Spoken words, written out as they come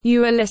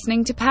You are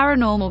listening to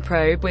Paranormal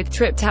Probe with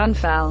Trip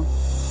Tanfel.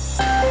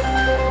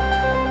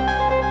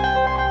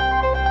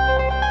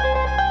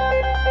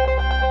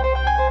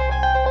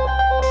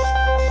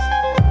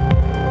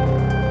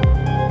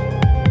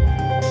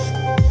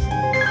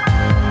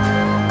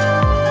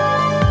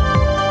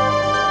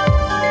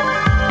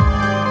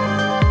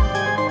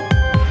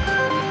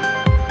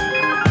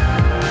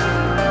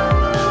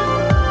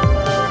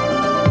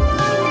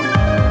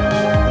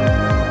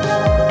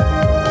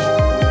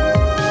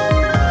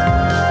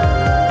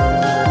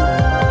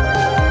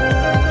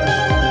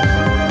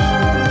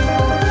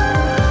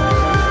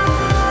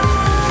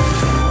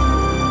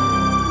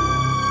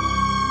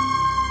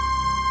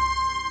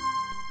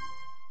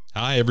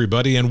 Hi,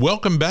 everybody, and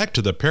welcome back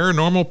to the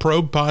Paranormal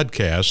Probe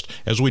podcast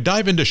as we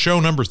dive into show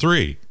number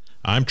 3.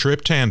 I'm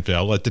Trip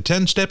Tanfel at the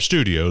 10 Step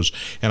Studios,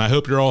 and I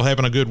hope you're all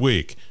having a good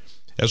week.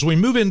 As we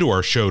move into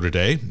our show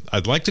today,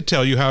 I'd like to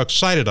tell you how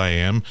excited I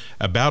am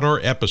about our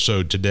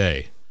episode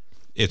today.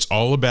 It's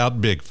all about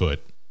Bigfoot.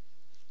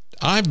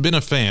 I've been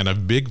a fan of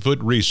Bigfoot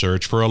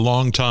research for a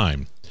long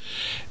time.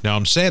 Now,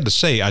 I'm sad to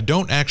say I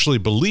don't actually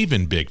believe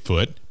in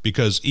Bigfoot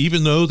because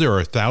even though there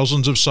are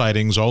thousands of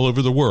sightings all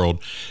over the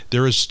world,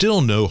 there is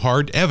still no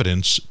hard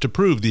evidence to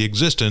prove the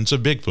existence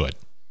of Bigfoot.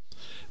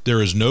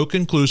 There is no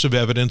conclusive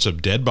evidence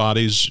of dead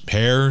bodies,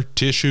 hair,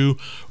 tissue,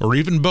 or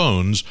even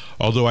bones,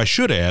 although I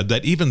should add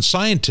that even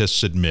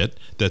scientists admit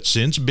that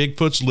since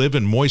Bigfoots live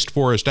in moist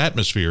forest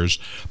atmospheres,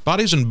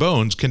 bodies and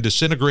bones can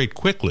disintegrate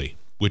quickly,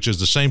 which is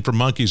the same for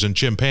monkeys and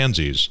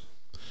chimpanzees.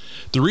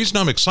 The reason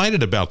I'm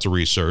excited about the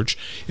research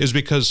is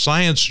because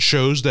science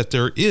shows that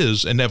there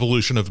is an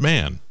evolution of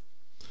man.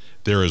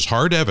 There is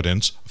hard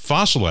evidence,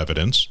 fossil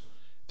evidence,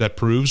 that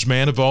proves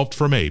man evolved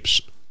from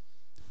apes.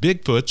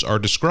 Bigfoots are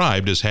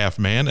described as half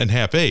man and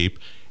half ape,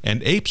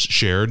 and apes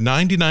share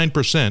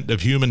 99%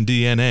 of human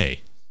DNA.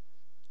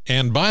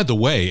 And by the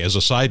way, as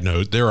a side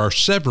note, there are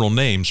several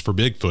names for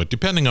Bigfoot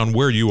depending on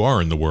where you are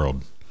in the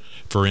world.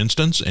 For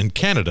instance, in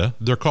Canada,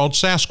 they're called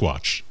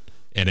Sasquatch.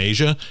 In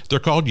Asia, they're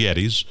called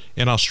Yetis.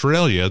 In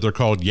Australia, they're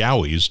called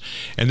Yowies.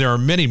 And there are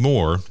many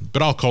more,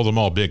 but I'll call them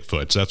all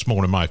Bigfoots. That's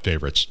one of my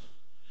favorites.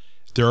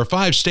 There are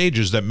 5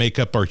 stages that make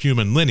up our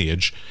human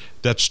lineage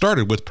that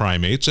started with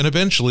primates and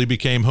eventually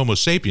became Homo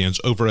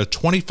sapiens over a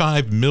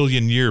 25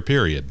 million year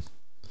period.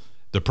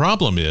 The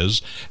problem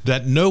is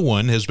that no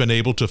one has been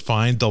able to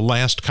find the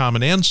last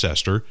common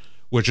ancestor,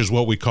 which is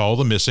what we call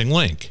the missing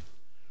link.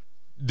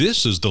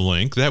 This is the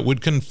link that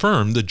would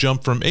confirm the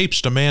jump from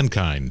apes to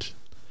mankind.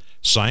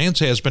 Science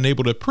has been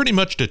able to pretty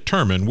much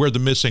determine where the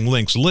missing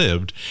links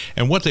lived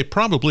and what they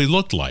probably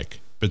looked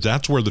like, but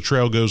that's where the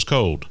trail goes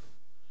cold.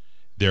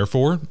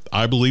 Therefore,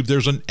 I believe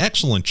there's an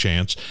excellent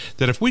chance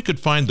that if we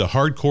could find the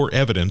hardcore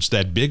evidence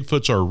that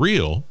Bigfoots are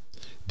real,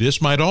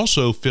 this might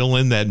also fill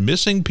in that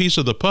missing piece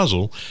of the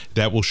puzzle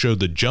that will show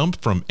the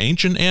jump from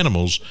ancient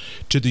animals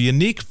to the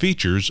unique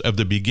features of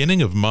the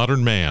beginning of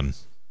modern man.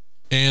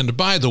 And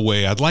by the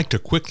way, I'd like to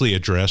quickly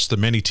address the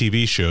many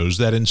TV shows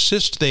that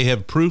insist they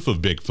have proof of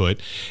Bigfoot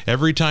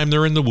every time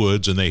they're in the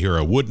woods and they hear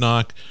a wood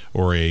knock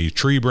or a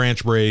tree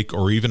branch break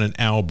or even an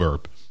owl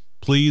burp.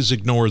 Please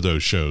ignore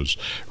those shows.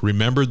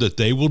 Remember that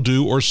they will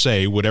do or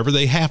say whatever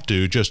they have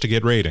to just to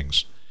get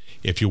ratings.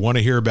 If you want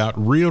to hear about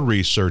real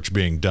research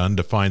being done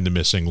to find the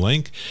missing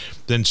link,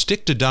 then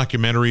stick to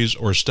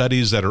documentaries or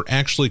studies that are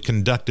actually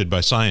conducted by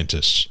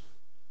scientists.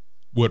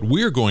 What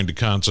we're going to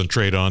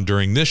concentrate on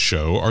during this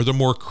show are the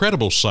more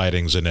credible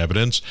sightings and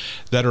evidence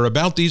that are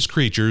about these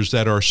creatures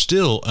that are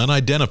still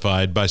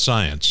unidentified by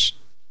science.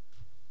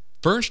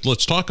 First,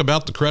 let's talk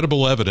about the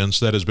credible evidence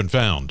that has been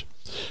found.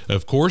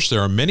 Of course,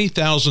 there are many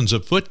thousands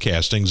of foot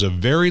castings of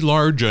very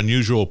large,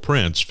 unusual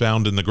prints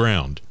found in the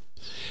ground.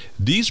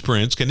 These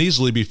prints can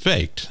easily be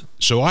faked,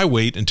 so I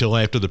wait until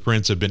after the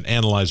prints have been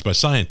analyzed by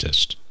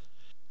scientists.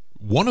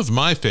 One of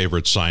my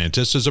favorite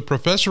scientists is a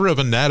professor of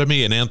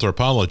anatomy and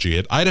anthropology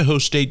at Idaho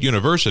State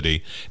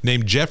University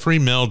named Jeffrey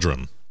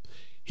Meldrum.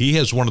 He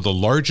has one of the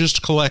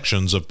largest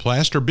collections of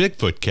plaster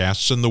Bigfoot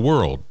casts in the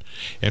world,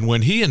 and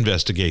when he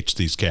investigates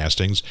these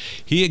castings,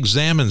 he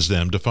examines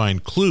them to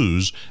find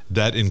clues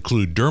that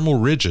include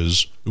dermal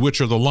ridges,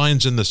 which are the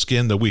lines in the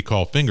skin that we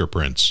call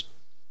fingerprints.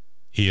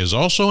 He is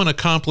also an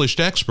accomplished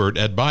expert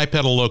at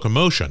bipedal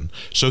locomotion,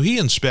 so he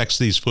inspects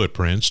these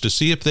footprints to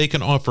see if they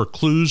can offer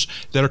clues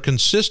that are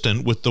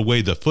consistent with the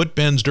way the foot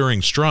bends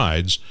during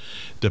strides,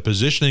 the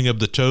positioning of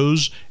the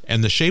toes,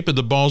 and the shape of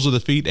the balls of the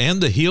feet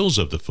and the heels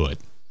of the foot.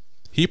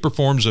 He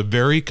performs a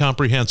very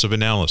comprehensive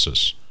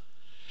analysis.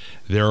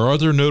 There are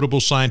other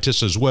notable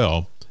scientists as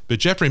well, but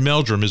Jeffrey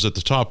Meldrum is at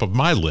the top of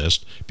my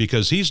list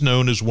because he's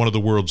known as one of the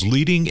world's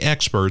leading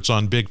experts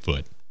on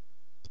Bigfoot.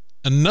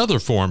 Another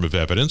form of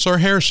evidence are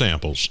hair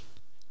samples.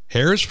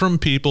 Hairs from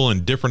people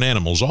and different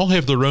animals all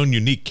have their own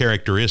unique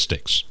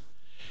characteristics.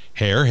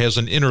 Hair has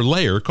an inner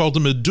layer called the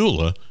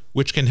medulla,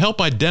 which can help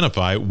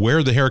identify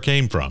where the hair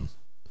came from.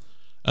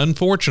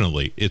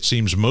 Unfortunately, it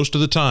seems most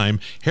of the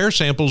time, hair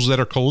samples that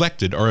are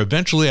collected are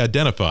eventually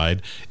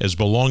identified as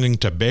belonging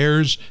to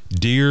bears,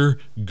 deer,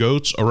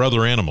 goats, or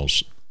other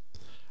animals.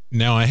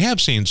 Now, I have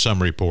seen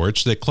some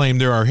reports that claim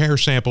there are hair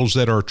samples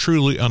that are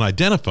truly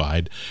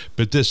unidentified,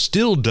 but this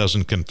still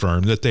doesn't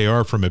confirm that they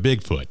are from a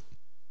Bigfoot.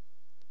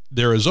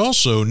 There is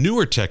also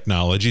newer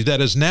technology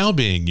that is now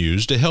being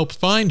used to help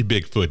find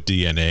Bigfoot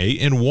DNA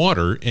in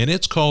water, and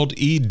it's called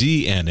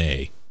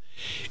eDNA.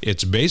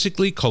 It's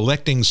basically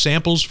collecting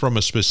samples from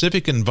a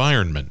specific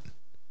environment.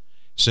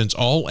 Since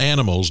all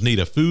animals need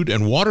a food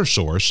and water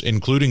source,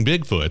 including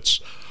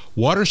Bigfoot's,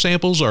 water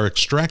samples are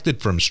extracted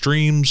from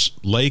streams,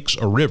 lakes,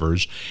 or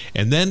rivers,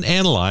 and then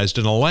analyzed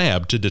in a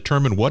lab to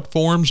determine what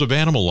forms of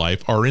animal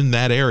life are in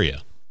that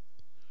area.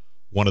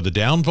 One of the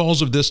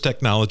downfalls of this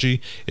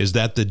technology is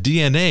that the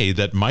DNA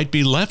that might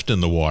be left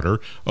in the water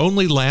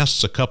only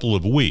lasts a couple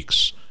of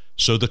weeks,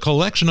 so the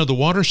collection of the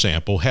water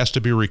sample has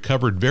to be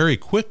recovered very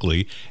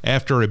quickly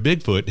after a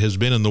Bigfoot has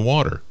been in the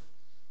water.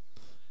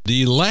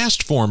 The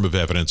last form of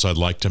evidence I'd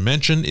like to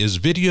mention is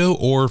video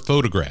or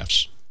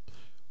photographs.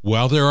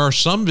 While there are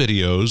some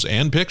videos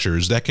and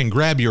pictures that can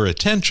grab your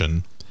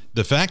attention,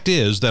 the fact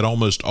is that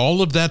almost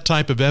all of that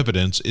type of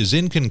evidence is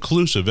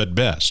inconclusive at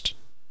best.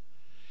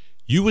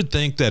 You would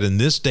think that in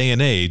this day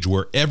and age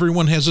where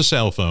everyone has a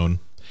cell phone,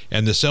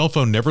 and the cell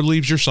phone never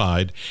leaves your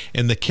side,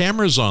 and the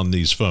cameras on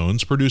these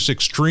phones produce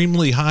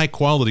extremely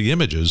high-quality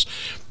images,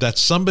 that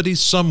somebody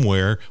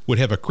somewhere would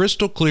have a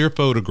crystal clear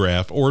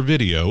photograph or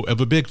video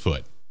of a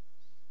Bigfoot.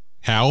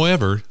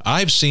 However,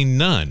 I've seen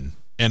none,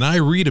 and I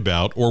read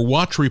about or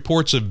watch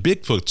reports of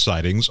Bigfoot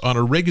sightings on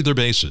a regular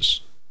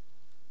basis.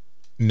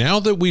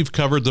 Now that we've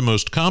covered the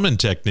most common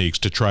techniques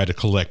to try to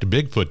collect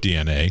Bigfoot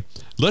DNA,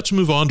 let's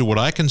move on to what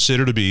I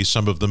consider to be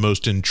some of the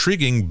most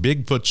intriguing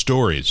Bigfoot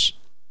stories.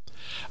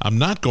 I'm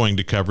not going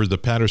to cover the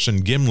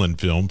Patterson-Gimlin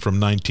film from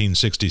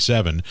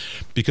 1967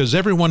 because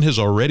everyone has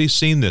already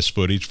seen this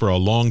footage for a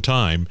long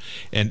time,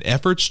 and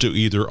efforts to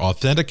either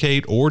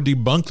authenticate or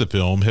debunk the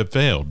film have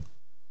failed.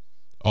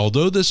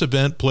 Although this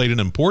event played an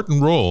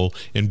important role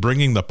in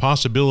bringing the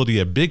possibility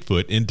of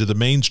Bigfoot into the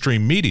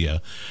mainstream media,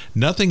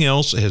 nothing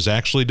else has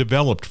actually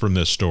developed from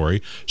this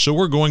story, so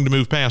we're going to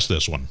move past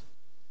this one.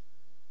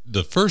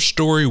 The first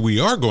story we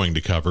are going to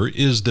cover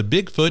is the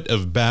Bigfoot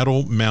of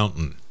Battle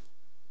Mountain.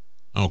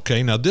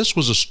 Okay, now this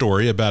was a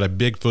story about a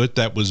Bigfoot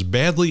that was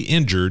badly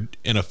injured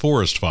in a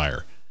forest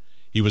fire.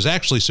 He was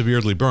actually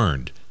severely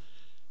burned.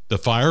 The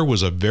fire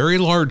was a very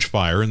large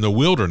fire in the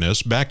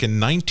wilderness back in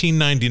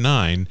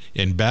 1999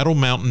 in Battle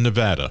Mountain,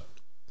 Nevada.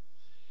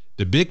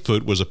 The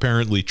Bigfoot was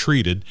apparently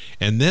treated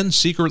and then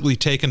secretly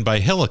taken by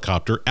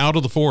helicopter out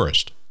of the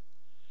forest.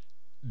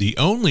 The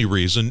only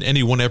reason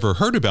anyone ever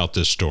heard about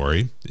this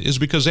story is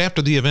because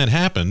after the event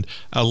happened,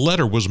 a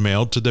letter was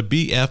mailed to the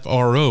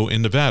BFRO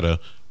in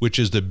Nevada, which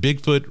is the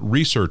Bigfoot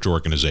Research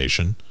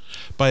Organization,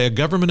 by a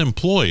government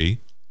employee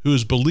who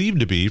is believed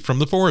to be from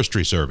the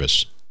Forestry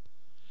Service.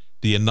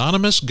 The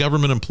anonymous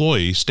government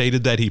employee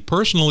stated that he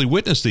personally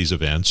witnessed these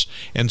events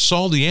and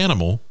saw the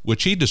animal,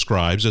 which he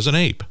describes as an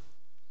ape.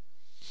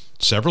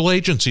 Several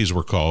agencies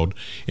were called,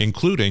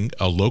 including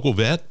a local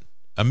vet,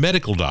 a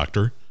medical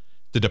doctor,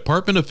 the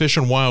Department of Fish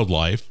and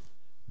Wildlife,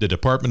 the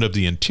Department of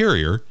the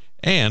Interior,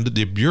 and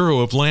the Bureau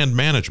of Land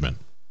Management.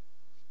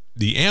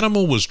 The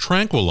animal was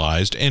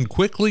tranquilized and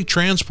quickly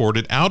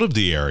transported out of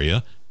the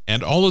area,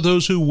 and all of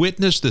those who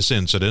witnessed this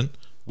incident,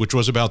 which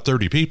was about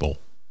 30 people,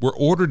 were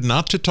ordered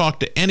not to talk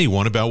to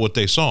anyone about what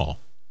they saw.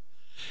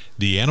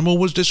 The animal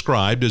was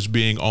described as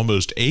being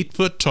almost 8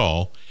 foot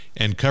tall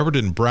and covered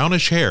in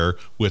brownish hair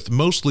with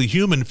mostly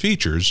human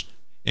features,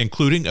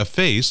 including a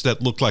face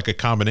that looked like a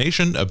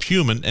combination of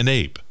human and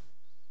ape.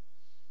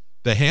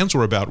 The hands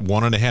were about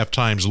 1.5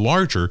 times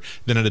larger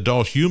than an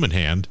adult human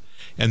hand,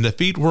 and the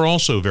feet were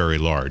also very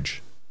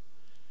large.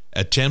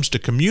 Attempts to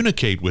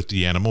communicate with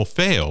the animal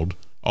failed,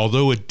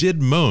 although it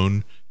did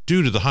moan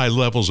due to the high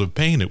levels of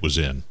pain it was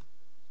in.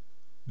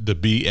 The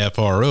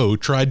BFRO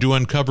tried to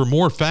uncover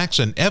more facts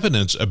and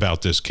evidence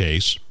about this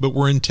case, but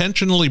were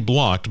intentionally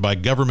blocked by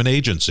government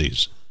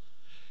agencies.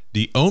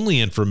 The only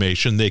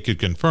information they could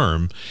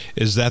confirm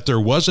is that there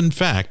was in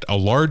fact a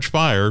large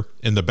fire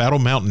in the Battle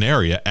Mountain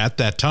area at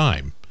that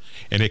time,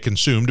 and it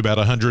consumed about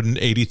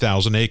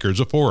 180,000 acres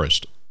of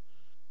forest.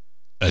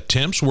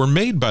 Attempts were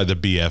made by the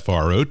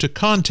BFRO to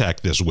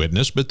contact this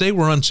witness, but they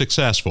were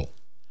unsuccessful.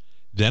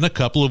 Then a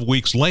couple of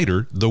weeks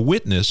later, the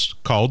witness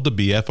called the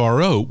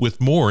BFRO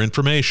with more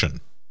information.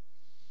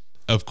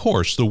 Of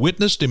course, the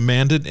witness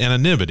demanded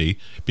anonymity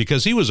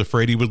because he was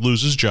afraid he would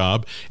lose his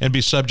job and be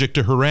subject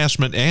to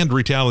harassment and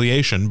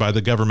retaliation by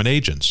the government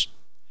agents.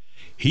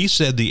 He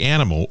said the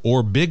animal,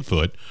 or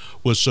Bigfoot,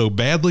 was so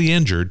badly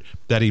injured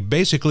that he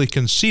basically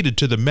conceded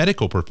to the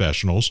medical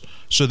professionals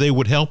so they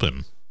would help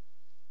him.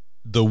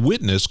 The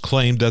witness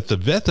claimed that the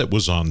vet that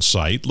was on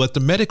site let the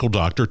medical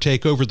doctor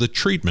take over the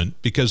treatment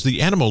because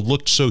the animal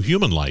looked so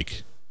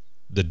human-like.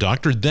 The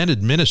doctor then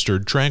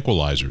administered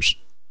tranquilizers.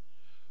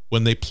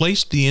 When they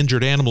placed the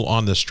injured animal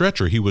on the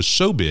stretcher, he was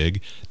so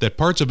big that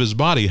parts of his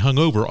body hung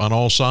over on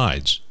all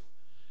sides.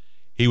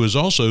 He was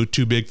also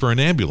too big for an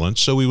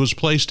ambulance, so he was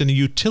placed in a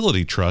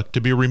utility truck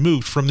to be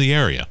removed from the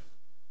area.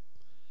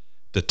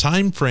 The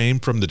time frame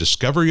from the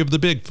discovery of the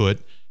Bigfoot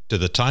to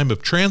the time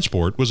of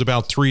transport was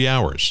about 3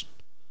 hours.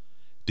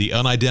 The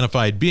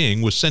unidentified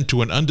being was sent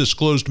to an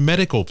undisclosed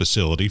medical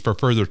facility for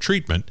further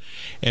treatment,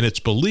 and it's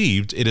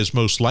believed it is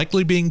most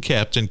likely being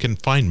kept in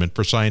confinement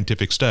for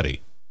scientific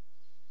study.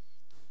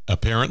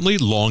 Apparently,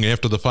 long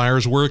after the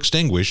fires were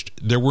extinguished,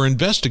 there were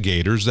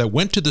investigators that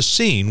went to the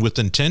scene with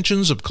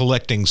intentions of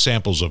collecting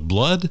samples of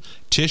blood,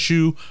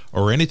 tissue,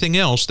 or anything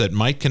else that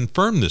might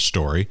confirm this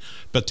story,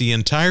 but the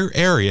entire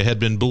area had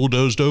been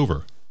bulldozed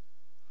over.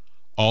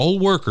 All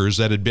workers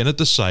that had been at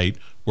the site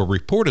were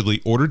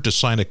reportedly ordered to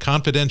sign a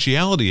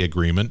confidentiality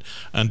agreement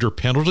under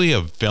penalty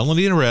of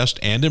felony arrest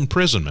and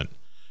imprisonment,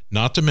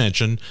 not to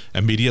mention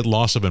immediate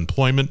loss of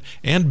employment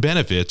and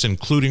benefits,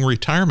 including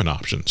retirement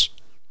options.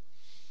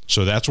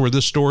 So that's where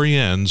this story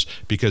ends,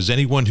 because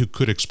anyone who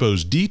could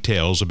expose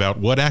details about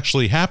what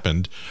actually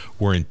happened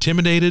were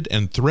intimidated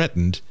and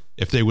threatened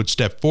if they would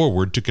step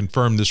forward to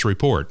confirm this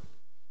report.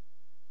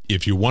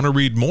 If you want to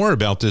read more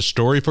about this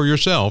story for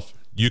yourself,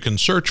 you can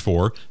search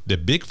for The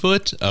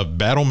Bigfoot of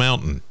Battle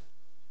Mountain.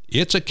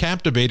 It's a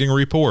captivating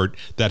report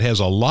that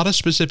has a lot of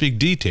specific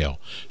detail,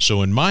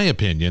 so in my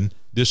opinion,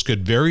 this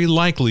could very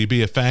likely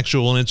be a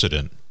factual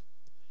incident.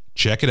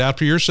 Check it out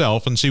for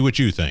yourself and see what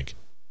you think.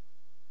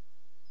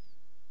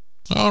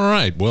 All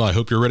right, well, I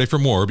hope you're ready for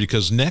more,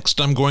 because next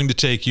I'm going to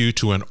take you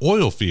to an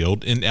oil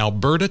field in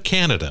Alberta,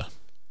 Canada.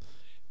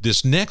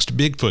 This next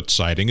Bigfoot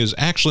sighting is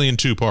actually in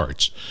two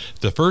parts.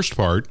 The first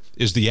part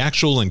is the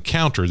actual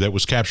encounter that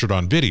was captured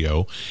on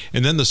video,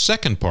 and then the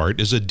second part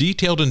is a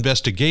detailed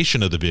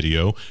investigation of the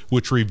video,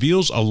 which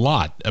reveals a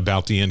lot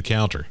about the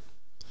encounter.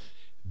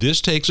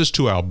 This takes us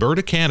to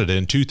Alberta, Canada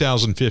in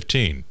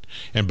 2015.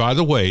 And by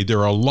the way,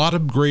 there are a lot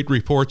of great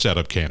reports out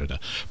of Canada,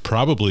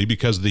 probably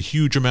because of the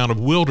huge amount of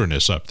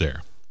wilderness up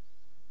there.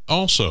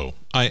 Also,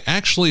 I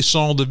actually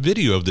saw the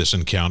video of this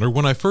encounter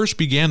when I first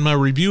began my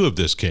review of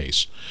this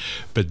case.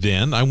 But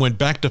then I went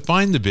back to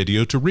find the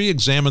video to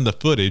re-examine the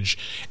footage,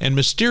 and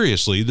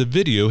mysteriously the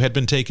video had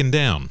been taken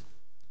down.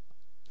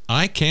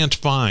 I can't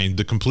find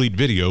the complete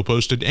video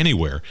posted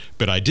anywhere,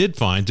 but I did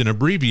find an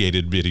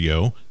abbreviated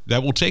video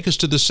that will take us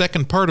to the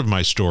second part of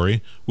my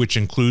story, which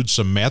includes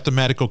some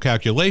mathematical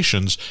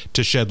calculations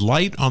to shed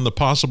light on the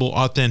possible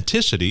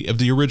authenticity of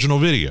the original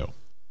video.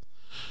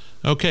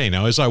 Okay,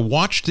 now as I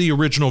watched the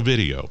original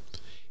video,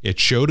 it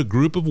showed a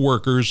group of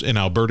workers in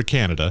Alberta,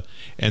 Canada,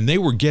 and they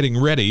were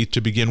getting ready to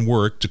begin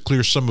work to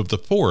clear some of the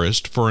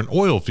forest for an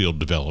oil field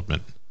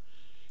development.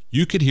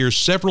 You could hear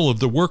several of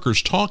the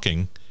workers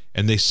talking,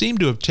 and they seemed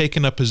to have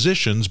taken up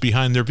positions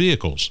behind their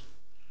vehicles.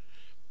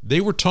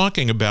 They were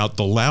talking about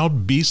the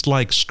loud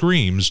beast-like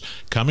screams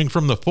coming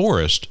from the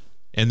forest,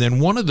 and then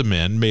one of the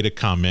men made a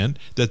comment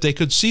that they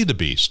could see the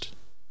beast.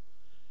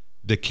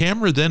 The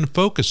camera then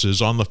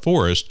focuses on the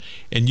forest,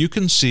 and you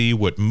can see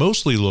what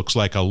mostly looks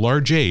like a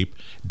large ape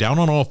down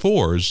on all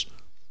fours,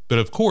 but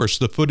of course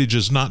the footage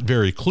is not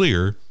very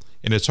clear,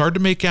 and it's hard to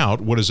make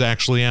out what is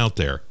actually out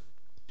there.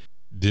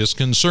 This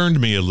concerned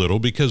me a little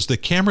because the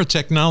camera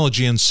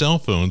technology in cell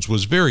phones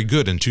was very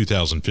good in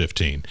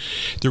 2015.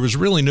 There was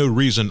really no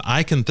reason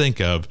I can think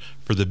of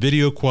for the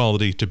video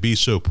quality to be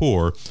so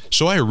poor,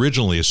 so I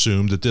originally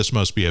assumed that this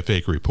must be a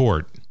fake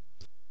report.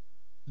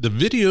 The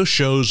video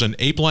shows an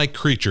ape-like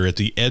creature at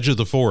the edge of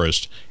the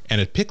forest, and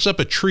it picks up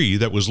a tree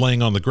that was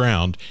laying on the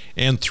ground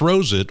and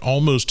throws it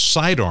almost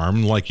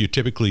sidearm, like you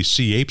typically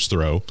see apes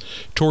throw,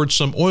 towards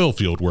some oil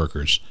field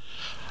workers.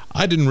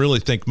 I didn't really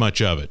think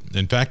much of it.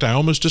 In fact, I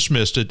almost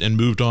dismissed it and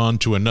moved on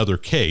to another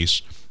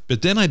case,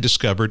 but then I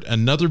discovered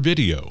another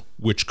video,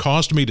 which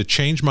caused me to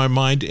change my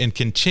mind and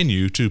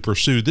continue to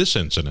pursue this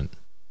incident.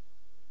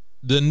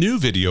 The new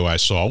video I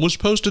saw was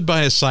posted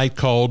by a site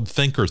called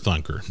Thinker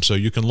Thunker, so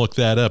you can look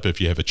that up if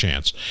you have a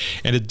chance.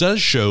 And it does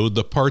show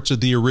the parts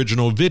of the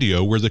original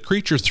video where the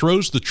creature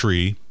throws the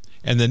tree,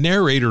 and the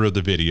narrator of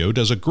the video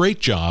does a great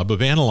job of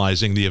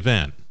analyzing the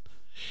event.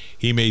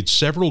 He made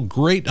several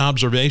great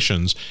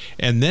observations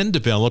and then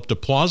developed a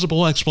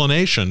plausible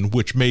explanation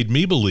which made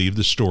me believe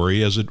the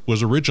story as it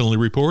was originally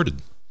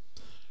reported.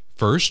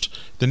 First,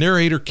 the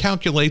narrator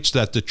calculates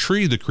that the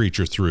tree the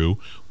creature threw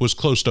was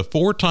close to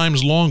 4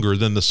 times longer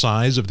than the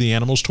size of the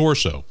animal's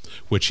torso,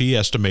 which he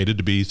estimated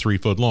to be 3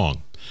 foot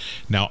long.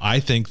 Now, I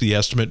think the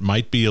estimate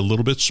might be a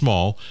little bit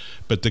small,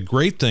 but the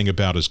great thing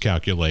about his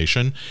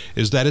calculation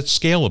is that it's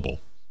scalable.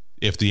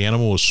 If the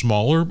animal is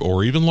smaller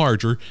or even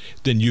larger,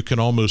 then you can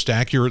almost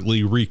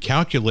accurately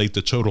recalculate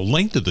the total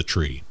length of the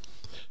tree.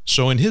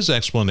 So in his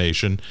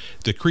explanation,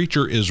 the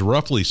creature is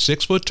roughly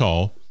 6 foot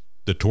tall,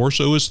 the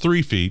torso is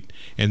 3 feet,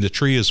 and the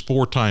tree is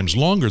 4 times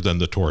longer than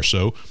the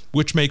torso,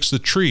 which makes the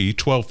tree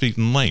 12 feet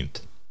in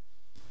length.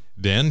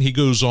 Then he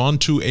goes on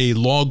to a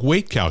log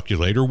weight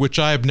calculator, which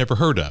I have never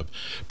heard of,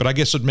 but I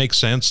guess it makes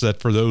sense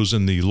that for those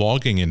in the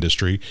logging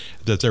industry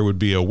that there would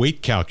be a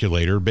weight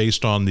calculator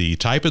based on the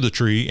type of the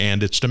tree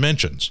and its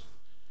dimensions.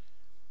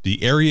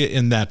 The area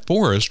in that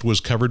forest was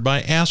covered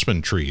by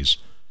aspen trees,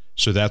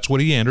 so that's what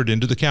he entered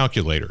into the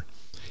calculator.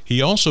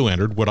 He also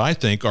entered what I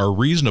think are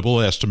reasonable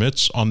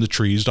estimates on the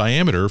tree's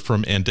diameter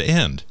from end to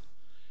end.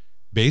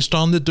 Based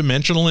on the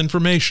dimensional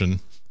information,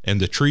 and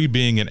the tree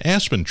being an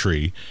aspen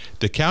tree,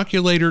 the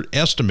calculator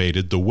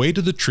estimated the weight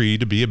of the tree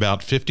to be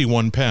about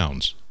 51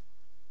 pounds.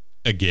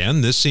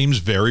 Again, this seems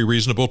very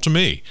reasonable to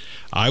me.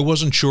 I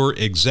wasn't sure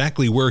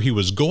exactly where he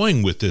was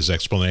going with this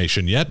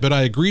explanation yet, but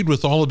I agreed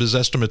with all of his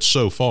estimates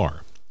so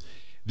far.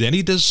 Then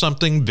he does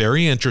something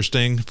very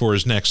interesting for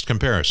his next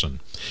comparison.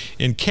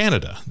 In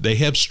Canada, they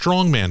have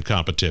strongman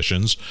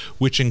competitions,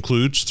 which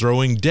includes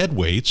throwing dead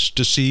weights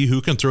to see who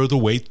can throw the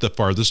weight the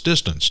farthest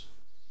distance.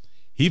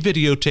 He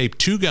videotaped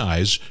two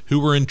guys who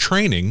were in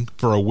training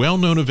for a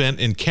well-known event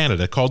in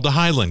Canada called the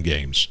Highland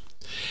Games.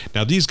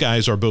 Now, these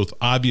guys are both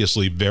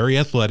obviously very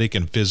athletic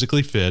and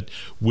physically fit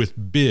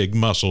with big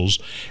muscles,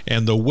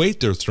 and the weight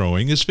they're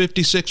throwing is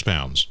 56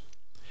 pounds.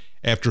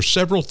 After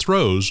several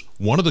throws,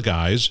 one of the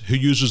guys, who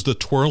uses the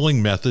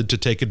twirling method to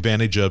take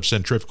advantage of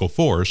centrifugal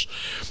force,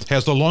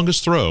 has the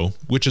longest throw,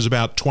 which is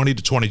about 20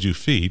 to 22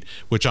 feet,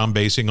 which I'm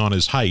basing on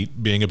his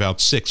height being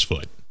about 6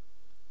 foot.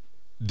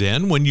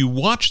 Then, when you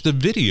watch the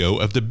video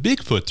of the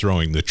Bigfoot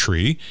throwing the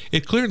tree,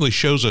 it clearly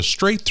shows a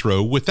straight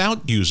throw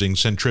without using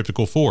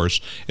centrifugal force.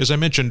 As I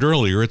mentioned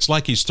earlier, it's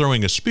like he's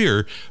throwing a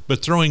spear,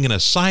 but throwing in a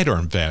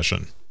sidearm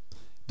fashion.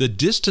 The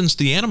distance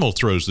the animal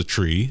throws the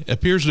tree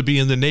appears to be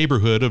in the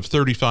neighborhood of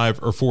 35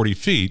 or 40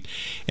 feet,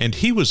 and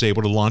he was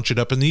able to launch it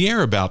up in the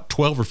air about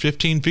 12 or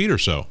 15 feet or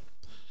so.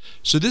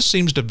 So this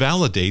seems to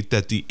validate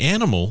that the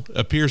animal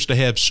appears to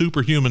have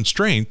superhuman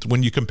strength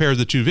when you compare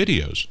the two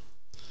videos.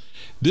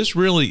 This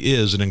really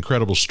is an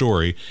incredible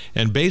story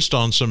and based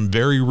on some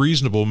very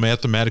reasonable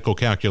mathematical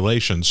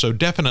calculations, so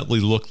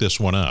definitely look this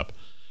one up.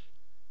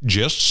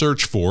 Just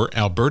search for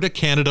Alberta,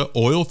 Canada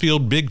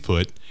Oilfield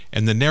Bigfoot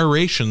and the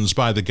narrations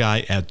by the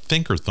guy at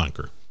Thinker.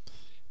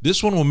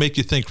 This one will make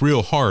you think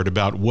real hard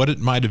about what it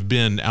might have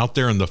been out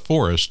there in the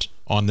forest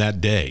on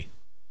that day.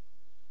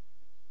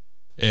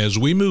 As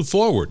we move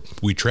forward,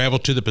 we travel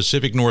to the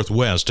Pacific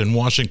Northwest in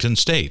Washington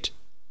State.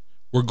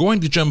 We're going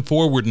to jump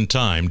forward in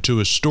time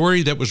to a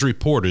story that was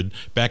reported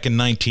back in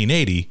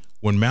 1980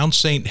 when Mount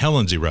St.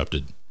 Helens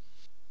erupted.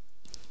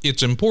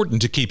 It's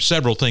important to keep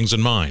several things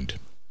in mind.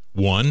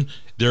 One,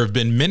 there have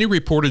been many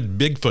reported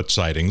Bigfoot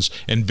sightings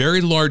and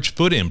very large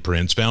foot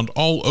imprints found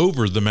all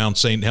over the Mount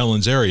St.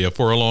 Helens area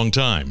for a long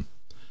time.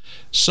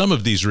 Some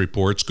of these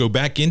reports go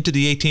back into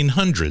the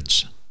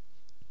 1800s.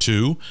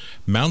 2.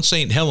 Mount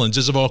St. Helens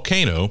is a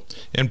volcano,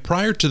 and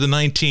prior to the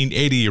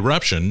 1980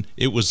 eruption,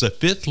 it was the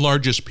 5th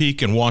largest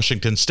peak in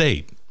Washington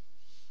state.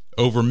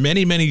 Over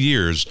many, many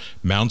years,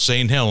 Mount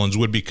St. Helens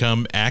would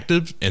become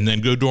active and then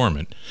go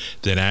dormant,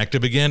 then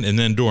active again and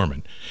then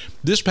dormant.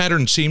 This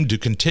pattern seemed to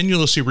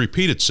continuously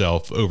repeat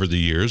itself over the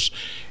years,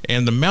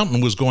 and the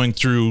mountain was going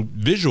through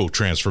visual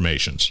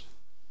transformations.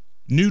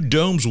 New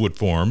domes would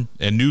form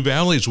and new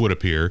valleys would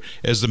appear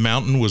as the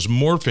mountain was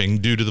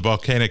morphing due to the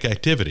volcanic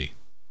activity.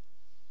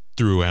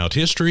 Throughout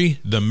history,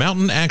 the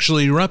mountain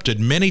actually erupted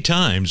many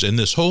times, and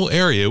this whole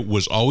area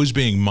was always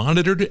being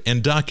monitored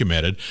and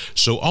documented,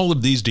 so all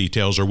of these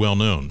details are well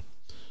known.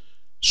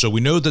 So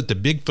we know that the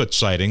Bigfoot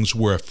sightings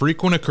were a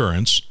frequent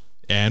occurrence,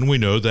 and we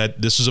know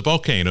that this is a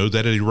volcano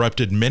that had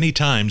erupted many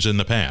times in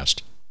the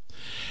past.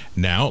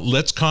 Now,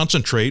 let's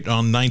concentrate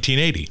on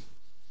 1980.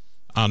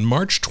 On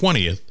March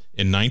 20th,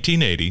 in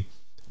 1980,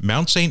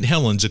 Mount St.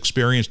 Helens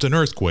experienced an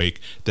earthquake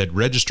that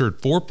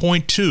registered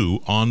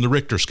 4.2 on the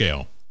Richter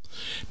scale.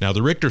 Now,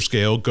 the Richter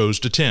scale goes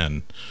to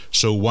 10,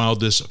 so while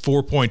this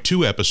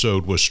 4.2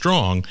 episode was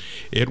strong,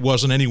 it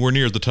wasn't anywhere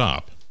near the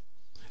top.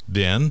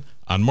 Then,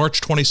 on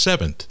March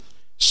 27th,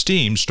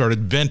 steam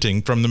started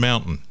venting from the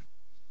mountain.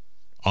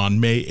 On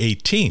May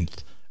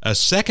 18th, a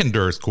second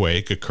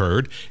earthquake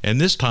occurred, and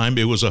this time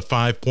it was a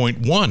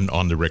 5.1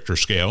 on the Richter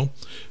scale,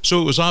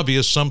 so it was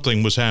obvious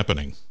something was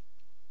happening.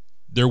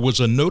 There was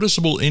a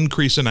noticeable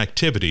increase in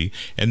activity,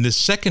 and this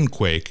second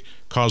quake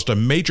caused a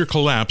major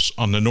collapse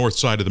on the north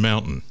side of the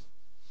mountain.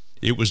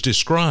 It was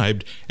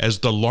described as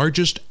the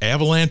largest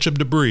avalanche of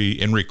debris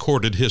in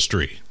recorded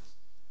history.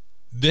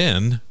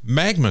 Then,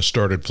 magma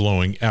started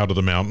flowing out of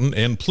the mountain,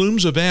 and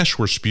plumes of ash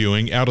were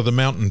spewing out of the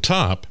mountain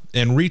top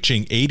and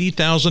reaching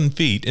 80,000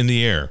 feet in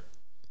the air.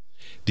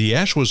 The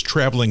ash was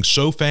traveling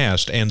so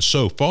fast and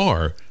so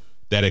far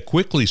that it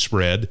quickly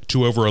spread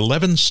to over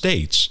 11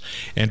 states,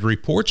 and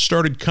reports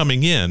started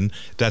coming in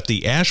that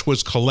the ash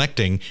was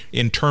collecting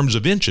in terms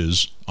of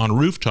inches on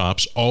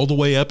rooftops all the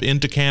way up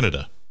into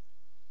Canada.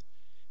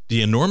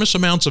 The enormous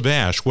amounts of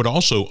ash would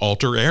also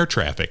alter air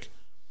traffic.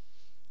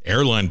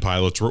 Airline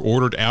pilots were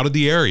ordered out of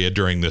the area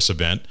during this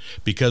event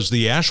because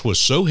the ash was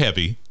so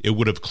heavy it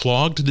would have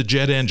clogged the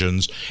jet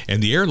engines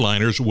and the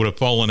airliners would have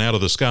fallen out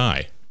of the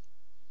sky.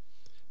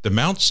 The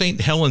Mount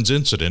St. Helens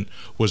incident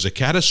was a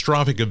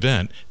catastrophic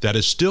event that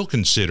is still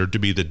considered to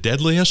be the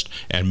deadliest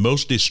and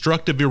most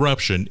destructive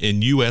eruption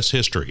in U.S.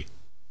 history.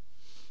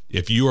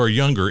 If you are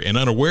younger and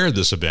unaware of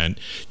this event,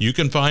 you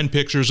can find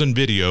pictures and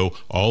video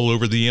all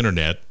over the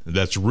internet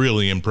that's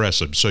really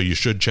impressive, so you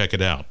should check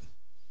it out.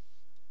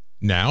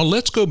 Now,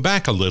 let's go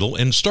back a little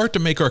and start to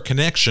make our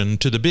connection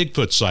to the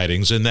Bigfoot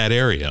sightings in that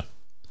area.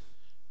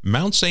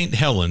 Mount St.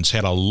 Helens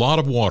had a lot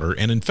of water,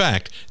 and in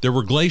fact, there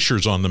were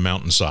glaciers on the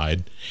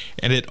mountainside,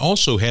 and it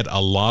also had a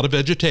lot of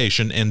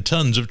vegetation and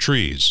tons of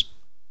trees.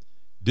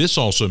 This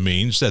also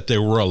means that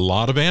there were a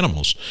lot of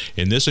animals,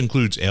 and this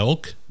includes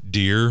elk,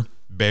 deer,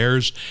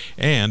 bears,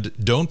 and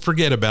don't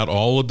forget about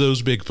all of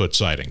those Bigfoot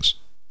sightings.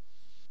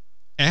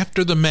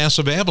 After the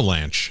massive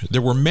avalanche,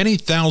 there were many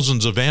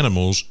thousands of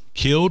animals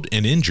killed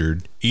and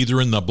injured, either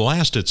in the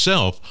blast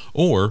itself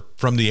or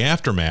from the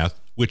aftermath,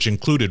 which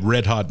included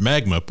red-hot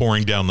magma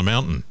pouring down the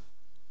mountain.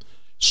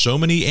 So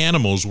many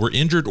animals were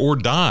injured or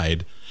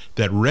died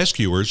that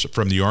rescuers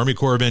from the Army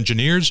Corps of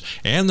Engineers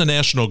and the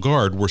National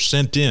Guard were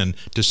sent in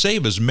to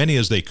save as many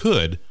as they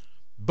could,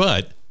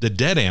 but the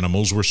dead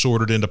animals were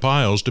sorted into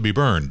piles to be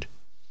burned.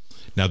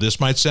 Now, this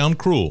might sound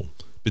cruel,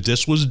 but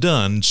this was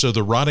done so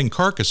the rotting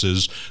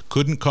carcasses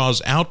couldn't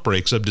cause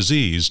outbreaks of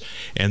disease,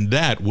 and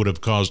that would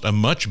have caused a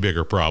much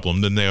bigger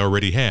problem than they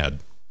already had.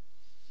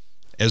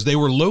 As they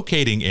were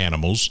locating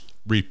animals,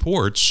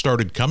 reports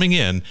started coming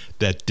in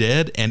that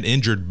dead and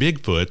injured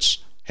Bigfoots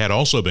had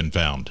also been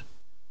found.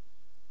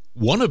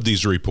 One of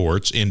these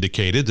reports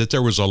indicated that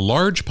there was a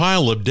large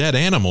pile of dead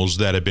animals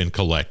that had been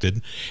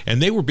collected,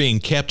 and they were being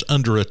kept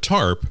under a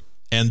tarp,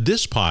 and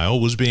this pile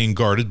was being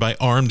guarded by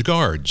armed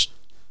guards.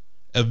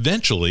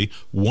 Eventually,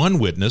 one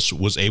witness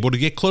was able to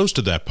get close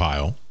to that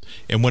pile,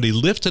 and when he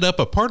lifted up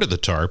a part of the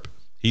tarp,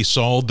 he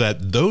saw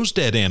that those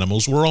dead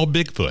animals were all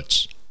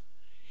Bigfoots.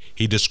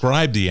 He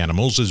described the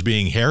animals as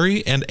being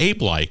hairy and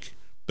ape-like,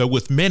 but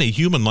with many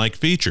human-like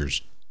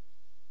features.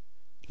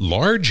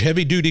 Large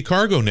heavy-duty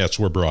cargo nets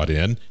were brought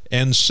in,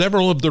 and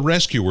several of the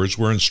rescuers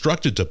were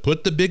instructed to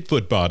put the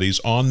Bigfoot bodies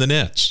on the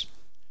nets.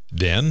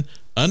 Then,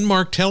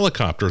 unmarked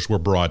helicopters were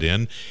brought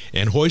in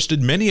and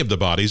hoisted many of the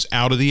bodies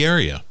out of the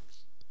area.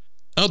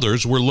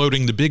 Others were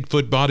loading the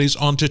Bigfoot bodies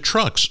onto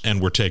trucks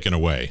and were taken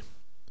away.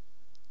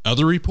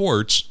 Other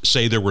reports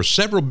say there were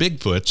several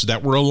Bigfoots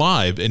that were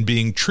alive and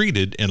being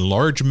treated in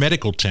large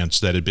medical tents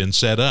that had been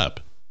set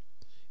up.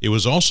 It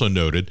was also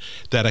noted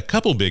that a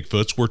couple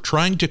Bigfoots were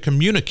trying to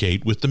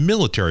communicate with the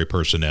military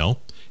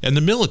personnel, and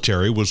the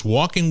military was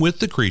walking with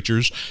the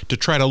creatures to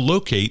try to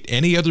locate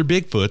any other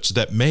Bigfoots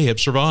that may have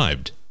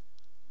survived.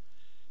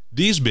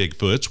 These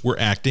Bigfoots were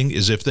acting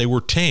as if they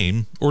were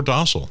tame or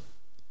docile.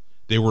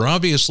 They were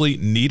obviously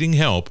needing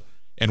help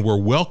and were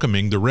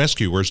welcoming the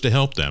rescuers to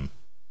help them.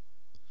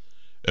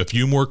 A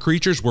few more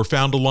creatures were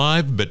found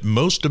alive, but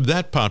most of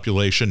that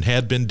population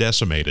had been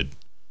decimated.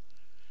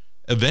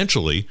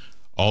 Eventually,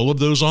 all of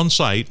those on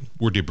site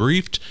were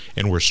debriefed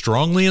and were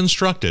strongly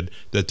instructed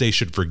that they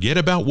should forget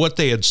about what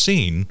they had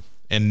seen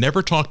and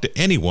never talk to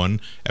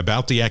anyone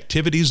about the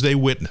activities they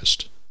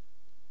witnessed.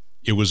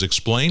 It was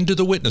explained to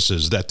the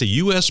witnesses that the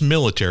U.S.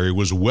 military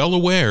was well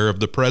aware of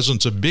the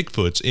presence of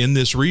Bigfoots in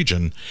this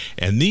region,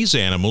 and these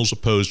animals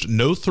posed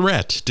no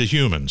threat to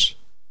humans.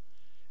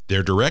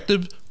 Their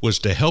directive was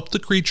to help the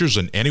creatures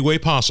in any way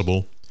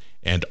possible,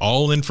 and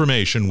all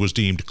information was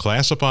deemed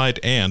classified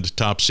and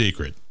top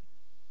secret.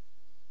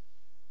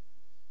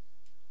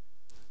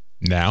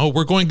 Now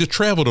we're going to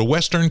travel to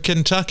western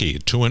Kentucky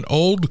to an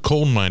old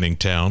coal mining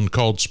town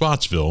called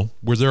Spotsville,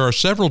 where there are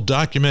several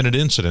documented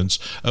incidents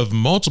of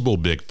multiple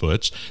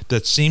Bigfoots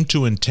that seem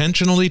to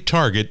intentionally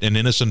target an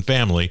innocent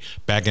family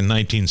back in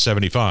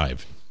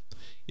 1975.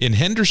 In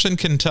Henderson,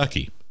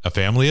 Kentucky, a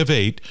family of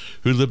 8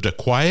 who lived a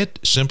quiet,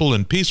 simple,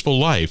 and peaceful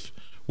life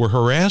were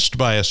harassed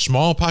by a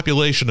small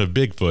population of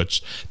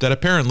Bigfoots that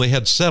apparently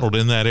had settled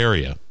in that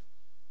area.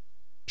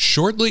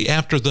 Shortly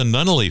after the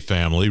Nunnally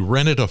family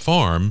rented a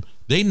farm,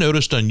 they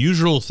noticed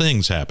unusual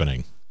things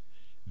happening.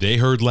 They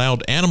heard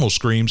loud animal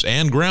screams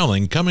and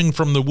growling coming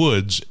from the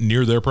woods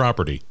near their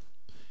property.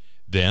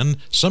 Then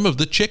some of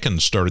the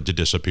chickens started to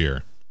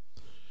disappear.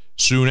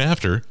 Soon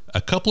after,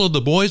 a couple of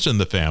the boys in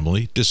the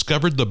family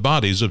discovered the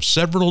bodies of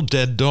several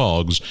dead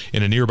dogs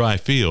in a nearby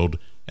field,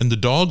 and the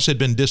dogs had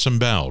been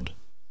disemboweled.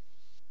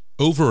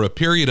 Over a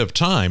period of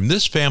time,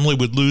 this family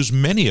would lose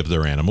many of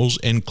their animals,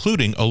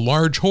 including a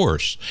large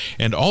horse,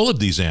 and all of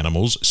these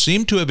animals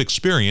seemed to have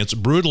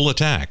experienced brutal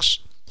attacks.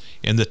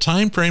 In the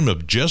time frame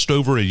of just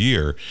over a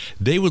year,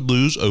 they would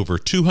lose over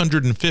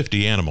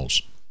 250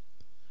 animals.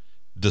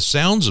 The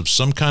sounds of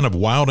some kind of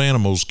wild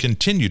animals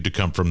continued to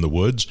come from the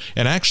woods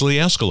and actually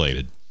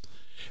escalated.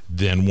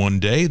 Then one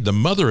day, the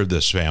mother of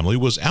this family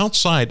was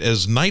outside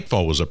as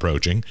nightfall was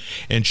approaching,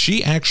 and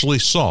she actually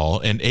saw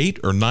an 8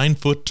 or 9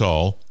 foot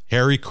tall,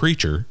 hairy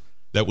creature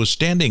that was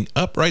standing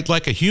upright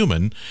like a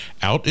human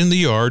out in the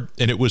yard,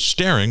 and it was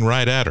staring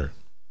right at her.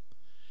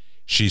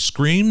 She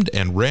screamed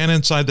and ran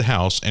inside the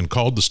house and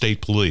called the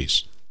state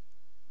police.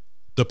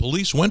 The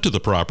police went to the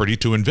property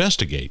to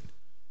investigate,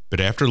 but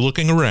after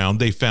looking around,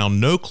 they found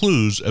no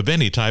clues of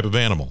any type of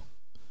animal.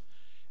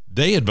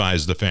 They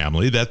advised the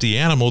family that the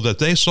animal that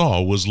they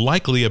saw was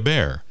likely a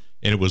bear,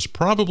 and it was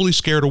probably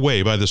scared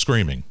away by the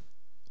screaming.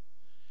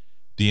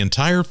 The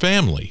entire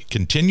family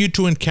continued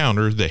to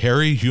encounter the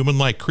hairy,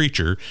 human-like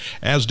creature,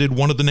 as did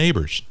one of the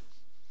neighbors.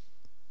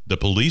 The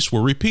police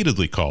were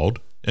repeatedly called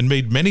and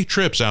made many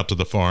trips out to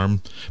the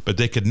farm, but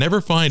they could never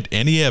find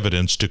any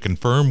evidence to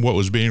confirm what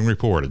was being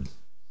reported.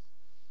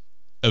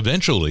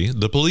 Eventually,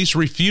 the police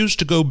refused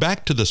to go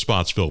back to the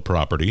Spottsville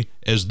property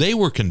as they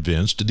were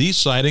convinced these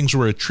sightings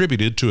were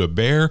attributed to a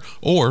bear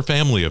or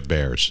family of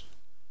bears.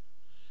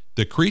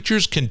 The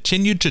creatures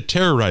continued to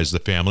terrorize the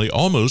family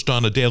almost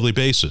on a daily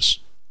basis.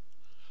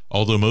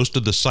 Although most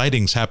of the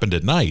sightings happened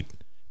at night,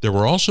 there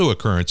were also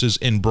occurrences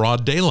in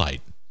broad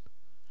daylight.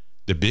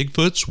 The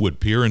Bigfoots would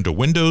peer into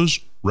windows,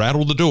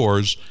 rattle the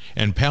doors,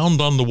 and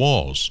pound on the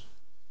walls.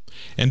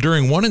 And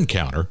during one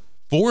encounter,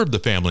 4 of the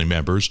family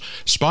members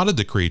spotted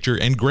the creature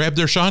and grabbed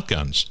their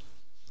shotguns.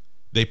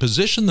 They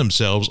positioned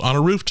themselves on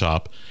a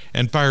rooftop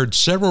and fired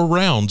several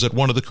rounds at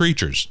one of the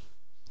creatures.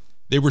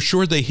 They were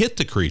sure they hit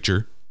the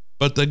creature,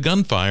 but the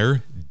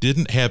gunfire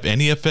didn't have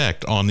any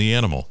effect on the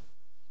animal.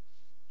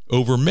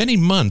 Over many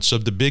months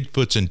of the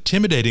Bigfoots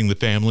intimidating the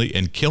family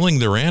and killing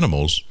their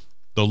animals,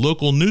 the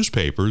local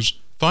newspapers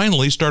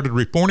finally started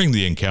reporting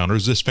the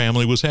encounters this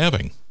family was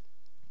having.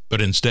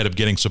 But instead of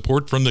getting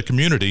support from the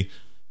community,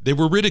 they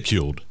were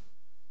ridiculed.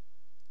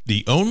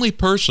 The only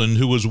person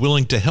who was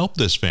willing to help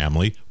this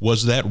family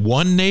was that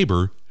one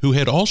neighbor who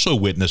had also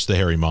witnessed the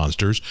hairy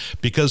monsters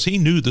because he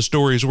knew the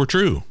stories were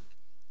true.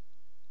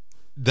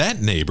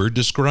 That neighbor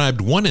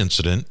described one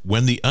incident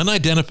when the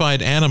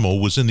unidentified animal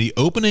was in the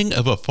opening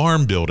of a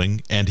farm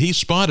building and he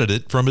spotted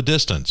it from a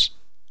distance.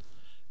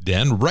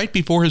 Then, right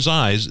before his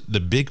eyes, the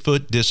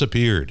Bigfoot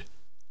disappeared.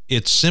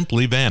 It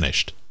simply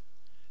vanished.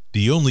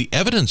 The only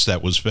evidence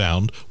that was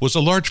found was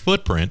a large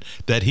footprint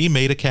that he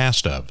made a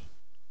cast of.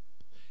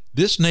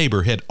 This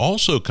neighbor had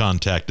also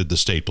contacted the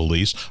state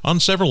police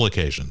on several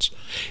occasions,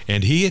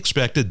 and he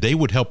expected they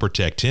would help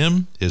protect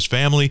him, his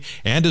family,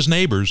 and his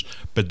neighbors,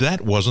 but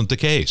that wasn't the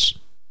case.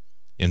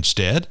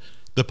 Instead,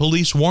 the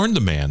police warned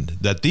the man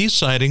that these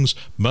sightings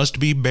must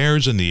be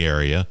bears in the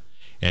area,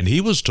 and he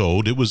was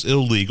told it was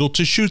illegal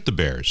to shoot the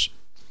bears.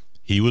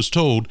 He was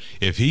told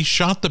if he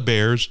shot the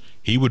bears,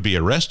 he would be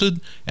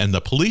arrested and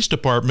the police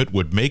department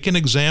would make an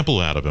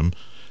example out of him,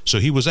 so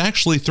he was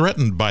actually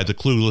threatened by the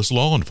clueless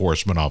law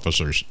enforcement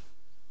officers.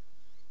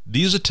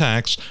 These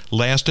attacks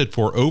lasted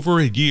for over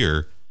a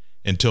year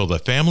until the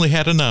family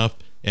had enough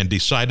and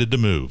decided to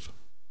move.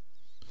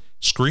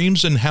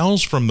 Screams and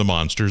howls from the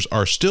monsters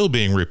are still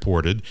being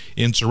reported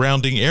in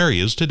surrounding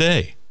areas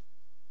today.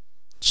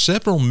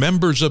 Several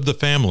members of the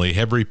family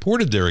have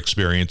reported their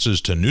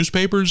experiences to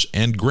newspapers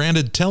and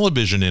granted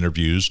television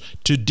interviews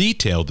to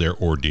detail their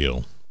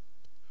ordeal.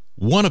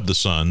 One of the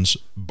sons,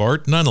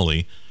 Bart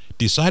Nunnally,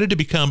 decided to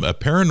become a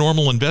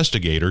paranormal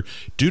investigator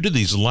due to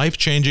these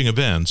life-changing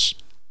events,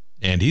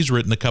 and he's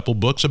written a couple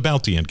books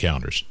about the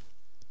encounters.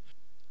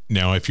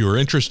 Now, if you're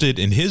interested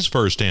in his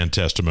first-hand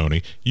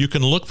testimony, you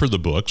can look for the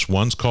books.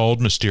 One's called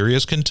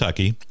Mysterious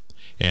Kentucky,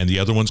 and the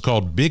other one's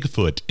called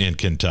Bigfoot in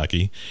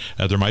Kentucky.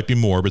 There might be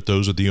more, but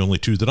those are the only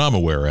 2 that I'm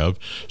aware of,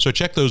 so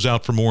check those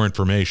out for more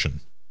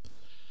information.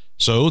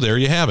 So there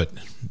you have it.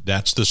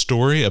 That's the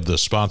story of the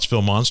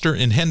Spottsville Monster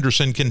in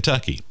Henderson,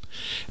 Kentucky.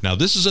 Now,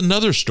 this is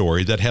another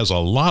story that has a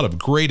lot of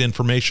great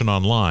information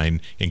online,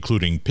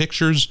 including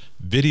pictures,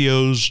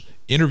 videos,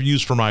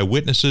 interviews from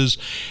eyewitnesses,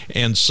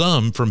 and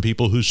some from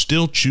people who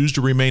still choose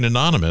to remain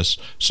anonymous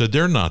so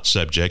they're not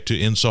subject to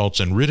insults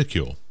and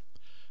ridicule.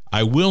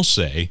 I will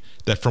say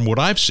that from what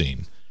I've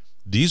seen,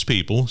 these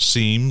people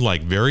seem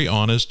like very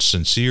honest,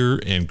 sincere,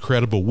 and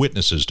credible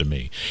witnesses to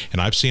me,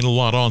 and I've seen a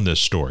lot on this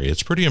story.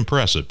 It's pretty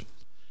impressive.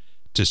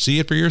 To see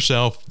it for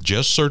yourself,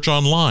 just search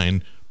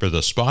online for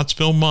the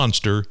Spottsville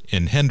Monster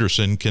in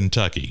Henderson,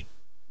 Kentucky.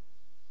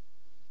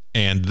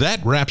 And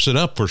that wraps it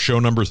up for show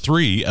number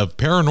 3 of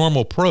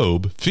Paranormal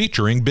Probe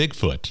featuring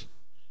Bigfoot.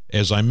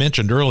 As I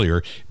mentioned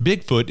earlier,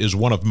 Bigfoot is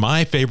one of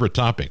my favorite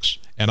topics,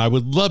 and I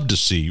would love to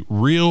see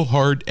real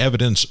hard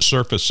evidence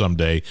surface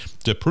someday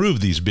to prove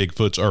these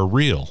Bigfoots are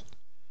real.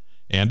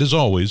 And as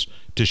always,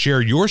 to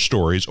share your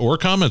stories or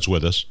comments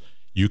with us,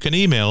 you can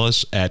email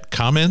us at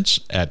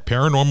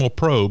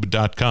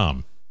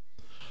comments@paranormalprobe.com.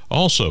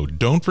 Also,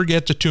 don't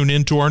forget to tune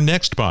in to our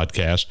next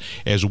podcast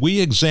as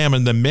we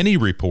examine the many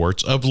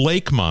reports of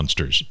lake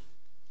monsters.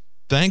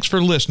 Thanks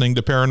for listening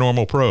to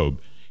Paranormal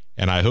Probe,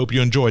 and I hope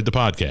you enjoyed the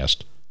podcast.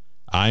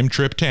 I'm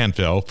Trip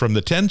Tanfel from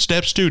the 10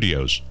 Step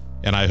Studios,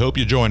 and I hope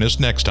you join us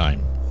next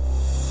time.